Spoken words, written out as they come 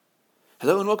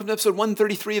Hello and welcome to episode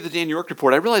 133 of the Dan York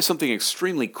Report. I realized something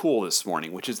extremely cool this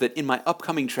morning, which is that in my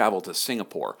upcoming travel to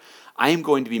Singapore, I am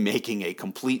going to be making a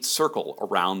complete circle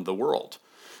around the world.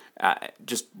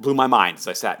 Just blew my mind as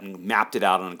I sat and mapped it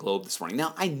out on a globe this morning.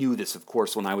 Now, I knew this, of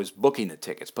course, when I was booking the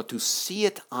tickets, but to see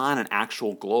it on an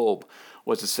actual globe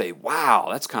was to say, wow,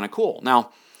 that's kind of cool.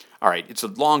 Now, all right, it's a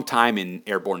long time in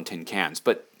airborne tin cans,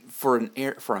 but for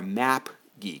a map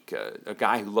geek, a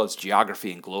guy who loves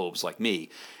geography and globes like me,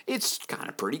 it's kind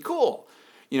of pretty cool.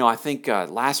 I think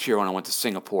last year when I went to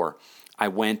Singapore, I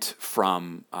went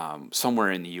from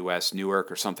somewhere in the U.S.,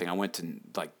 Newark or something. I went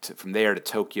from there to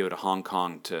Tokyo to Hong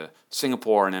Kong to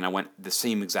Singapore, and then I went the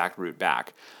same exact route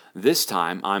back. This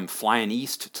time, I'm flying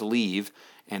east to leave,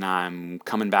 and I'm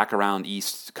coming back around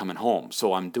east, coming home.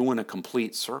 So I'm doing a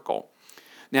complete circle.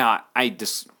 Now, I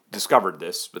discovered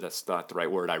this, but that's not the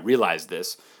right word. I realized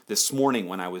this morning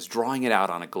when I was drawing it out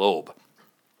on a globe.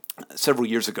 Several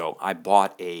years ago, I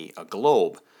bought a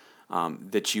globe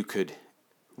that you could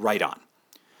write on.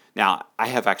 Now, I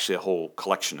have actually a whole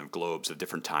collection of globes of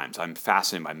different times. I'm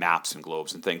fascinated by maps and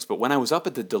globes and things. But when I was up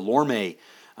at the Delorme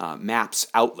Maps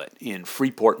outlet in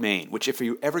Freeport, Maine, which if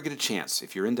you ever get a chance,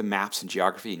 if you're into maps and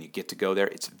geography and you get to go there,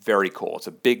 it's very cool.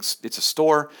 It's a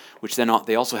store, which then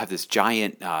they also have this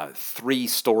giant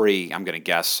 3-story, I'm going to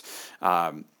guess,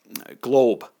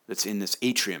 globe that's in this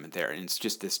atrium there, and it's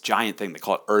just this giant thing. They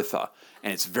call it Eartha,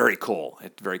 and it's very cool.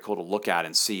 It's very cool to look at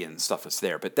and see and stuff that's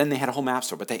there. But then they had a whole map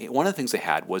store. But one of the things they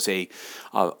had was a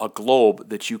globe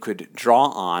that you could draw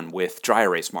on with dry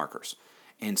erase markers.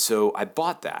 And so I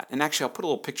bought that. And actually, I'll put a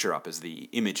little picture up as the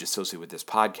image associated with this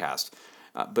podcast.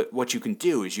 But what you can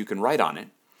do is you can write on it,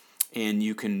 and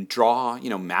you can draw,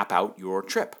 map out your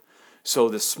trip. So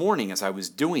this morning, as I was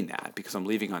doing that, because I'm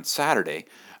leaving on Saturday,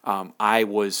 I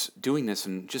was doing this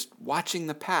and just watching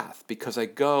the path, because I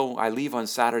leave on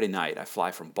Saturday night. I fly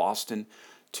from Boston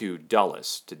to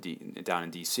Dulles, down in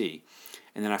D.C.,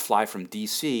 and then I fly from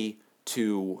D.C.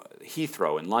 to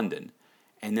Heathrow in London,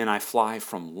 and then I fly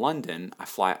from London. I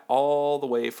fly all the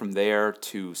way from there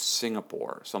to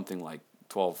Singapore, something like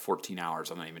 12, 14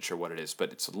 hours. I'm not even sure what it is,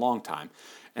 but it's a long time.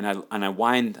 And I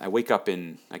wake up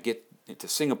I get to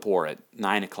Singapore at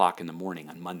 9 o'clock in the morning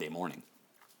on Monday morning.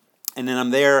 And then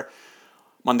I'm there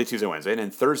Monday, Tuesday, Wednesday. And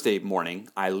then Thursday morning,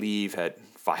 I leave at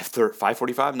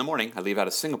 5:45 in the morning. I leave out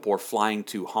of Singapore flying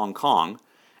to Hong Kong.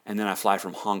 And then I fly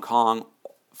from Hong Kong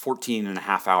 14 and a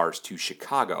half hours to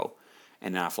Chicago.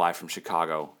 And then I fly from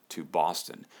Chicago to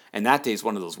Boston. And that day is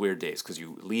one of those weird days because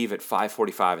you leave at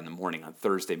 5:45 in the morning on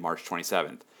Thursday, March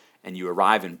 27th. And you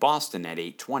arrive in Boston at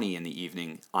 8:20 in the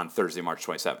evening on Thursday, March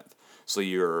 27th. So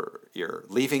you're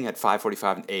leaving at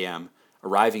 5:45 a.m.,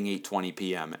 arriving 8:20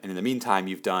 p.m., and in the meantime,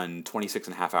 you've done 26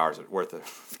 and a half hours worth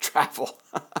of travel.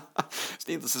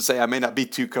 Needless to say, I may not be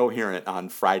too coherent on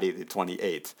Friday the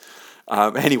 28th.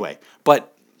 Anyway,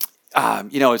 but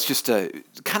it's just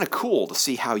kind of cool to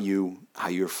see how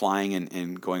you're flying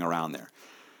and going around there.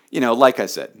 Like I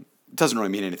said, it doesn't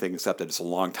really mean anything except that it's a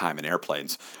long time in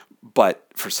airplanes. But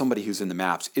for somebody who's in the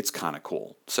maps, it's kind of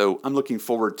cool. So I'm looking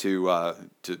forward to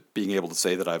being able to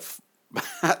say that I've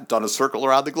done a circle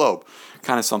around the globe.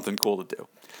 Kind of something cool to do.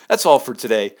 That's all for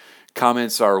today.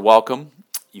 Comments are welcome.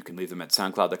 You can leave them at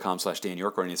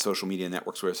soundcloud.com/DanYork or any social media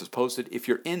networks where this is posted. If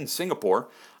you're in Singapore,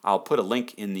 I'll put a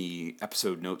link in the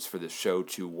episode notes for this show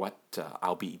to what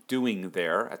I'll be doing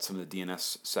there at some of the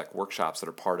DNSSEC workshops that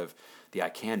are part of the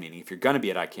ICANN meeting. If you're going to be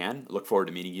at ICANN, look forward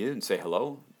to meeting you and say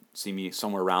hello. See me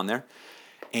somewhere around there.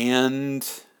 And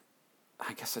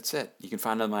I guess that's it. You can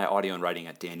find out my audio and writing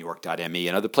at danyork.me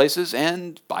and other places.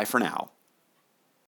 And bye for now.